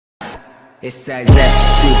It's that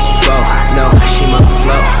she go, no, she my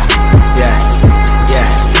flow. Yeah.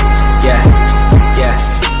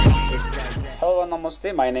 Hello,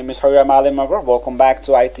 namaste. My name is Hariam Alimagar. Welcome back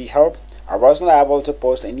to ITHub. I wasn't able to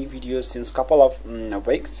post any videos since couple of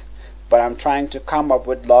weeks, but I'm trying to come up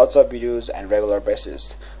with lots of videos on regular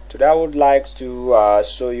basis. Today I would like to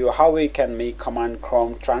show you how we can make Command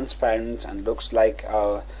Chrome transparent and looks like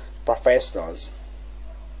professionals.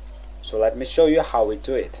 So let me show you how we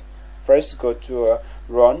do it. First, go to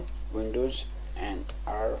Run, Windows, and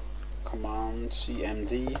R Command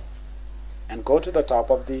CMD, and go to the top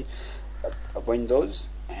of the Windows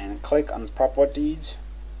and click on Properties.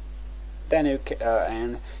 Then you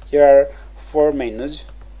and here are 4 menus,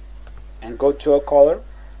 and go to a color.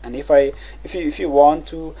 And if you want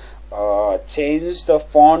to change the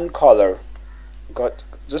font color,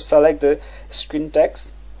 just select the screen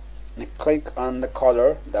text and click on the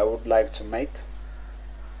color that I would like to make.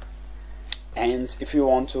 And if you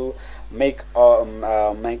want to make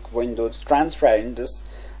Windows transparent,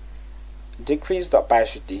 just decrease the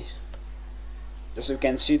opacity, just so you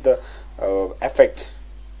can see the effect.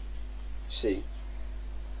 See,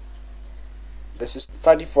 this is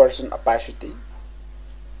 30% opacity.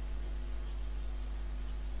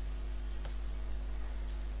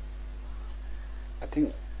 I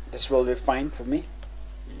think this will be fine for me.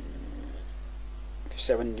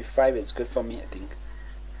 75 is good for me, I think.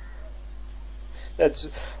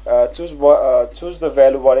 Let's choose the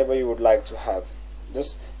value whatever you would like to have.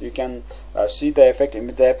 Just you can see the effect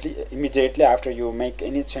immediately after you make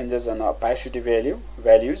any changes on opacity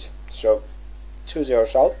values. So choose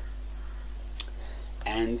yourself.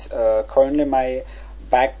 And currently my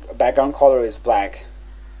background color is black,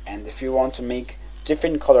 and if you want to make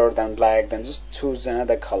different color than black, then just choose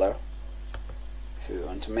another color. If you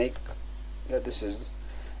want to make this is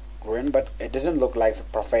green, but it doesn't look like a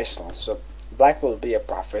professional, so black will be a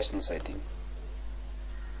professional setting.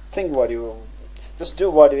 Think what you just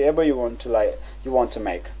do whatever you want to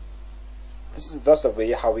make. This is just a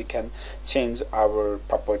way how we can change our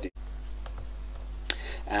property.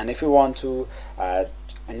 And if you want to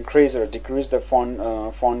increase or decrease the font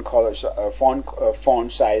color,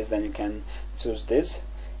 font size, then you can choose this.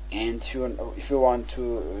 And if you want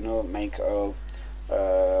to make a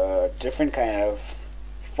different kind of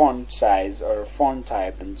font size or font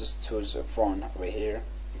type, then just choose a font over here.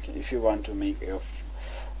 If you want to make a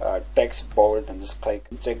text bold, then just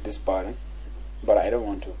check this button, but I don't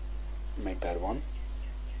want to make that one.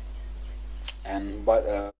 And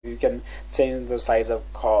you can change the size of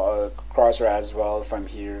cursor as well from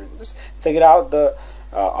here. Just check it out, the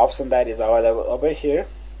option that is available over here.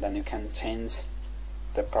 Then you can change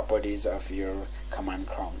the properties of your Command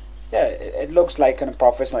Chrome. Yeah, it looks like a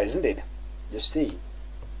professional, isn't it? You see.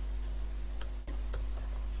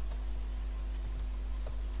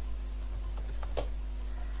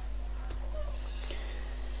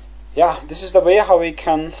 Yeah, this is the way how we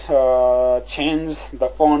can change the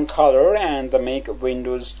font color and make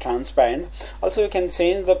Windows transparent. Also, you can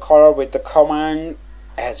change the color with the command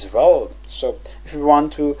as well. So if you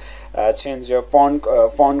want to change your font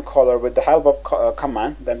color with the help of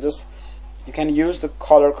command, then just you can use the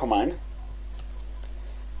color command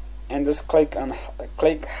and just click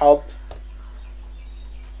help.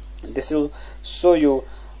 This will show you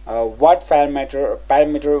what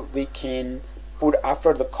parameter we can put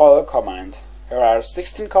after the color command. There are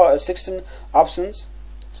 16 options,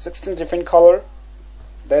 16 different color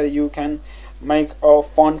that you can make a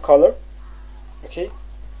font color. Okay,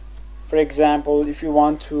 for example, if you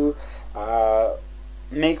want to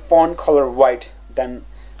make font color white, then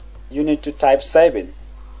you need to type 7.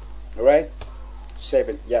 Alright,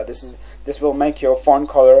 7. Yeah, this will make your font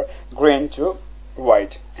color green to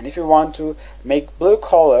white. And if you want to make blue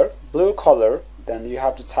color, then you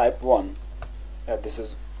have to type 1. This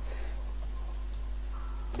is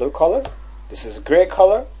blue color, this is gray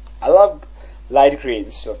color. I love light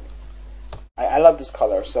green, so I love this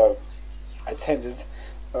color, so I changed it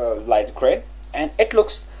light gray, and it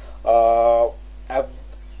looks a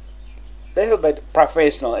little bit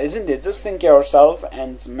professional, isn't it? Just think yourself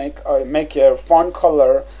and make your font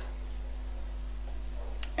color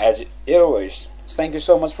as you wish. Thank you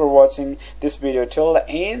so much for watching this video till the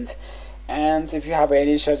end. And if you have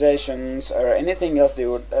any suggestions or anything else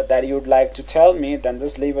that you would like to tell me, then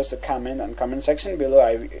just leave us a comment on comment section below.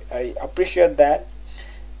 I appreciate that.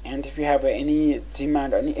 And if you have any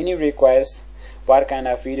demand or any request what kind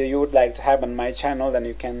of video you would like to have on my channel, then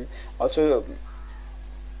you can also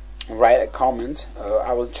write a comment.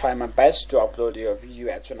 I will try my best to upload your video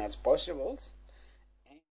as soon as possible.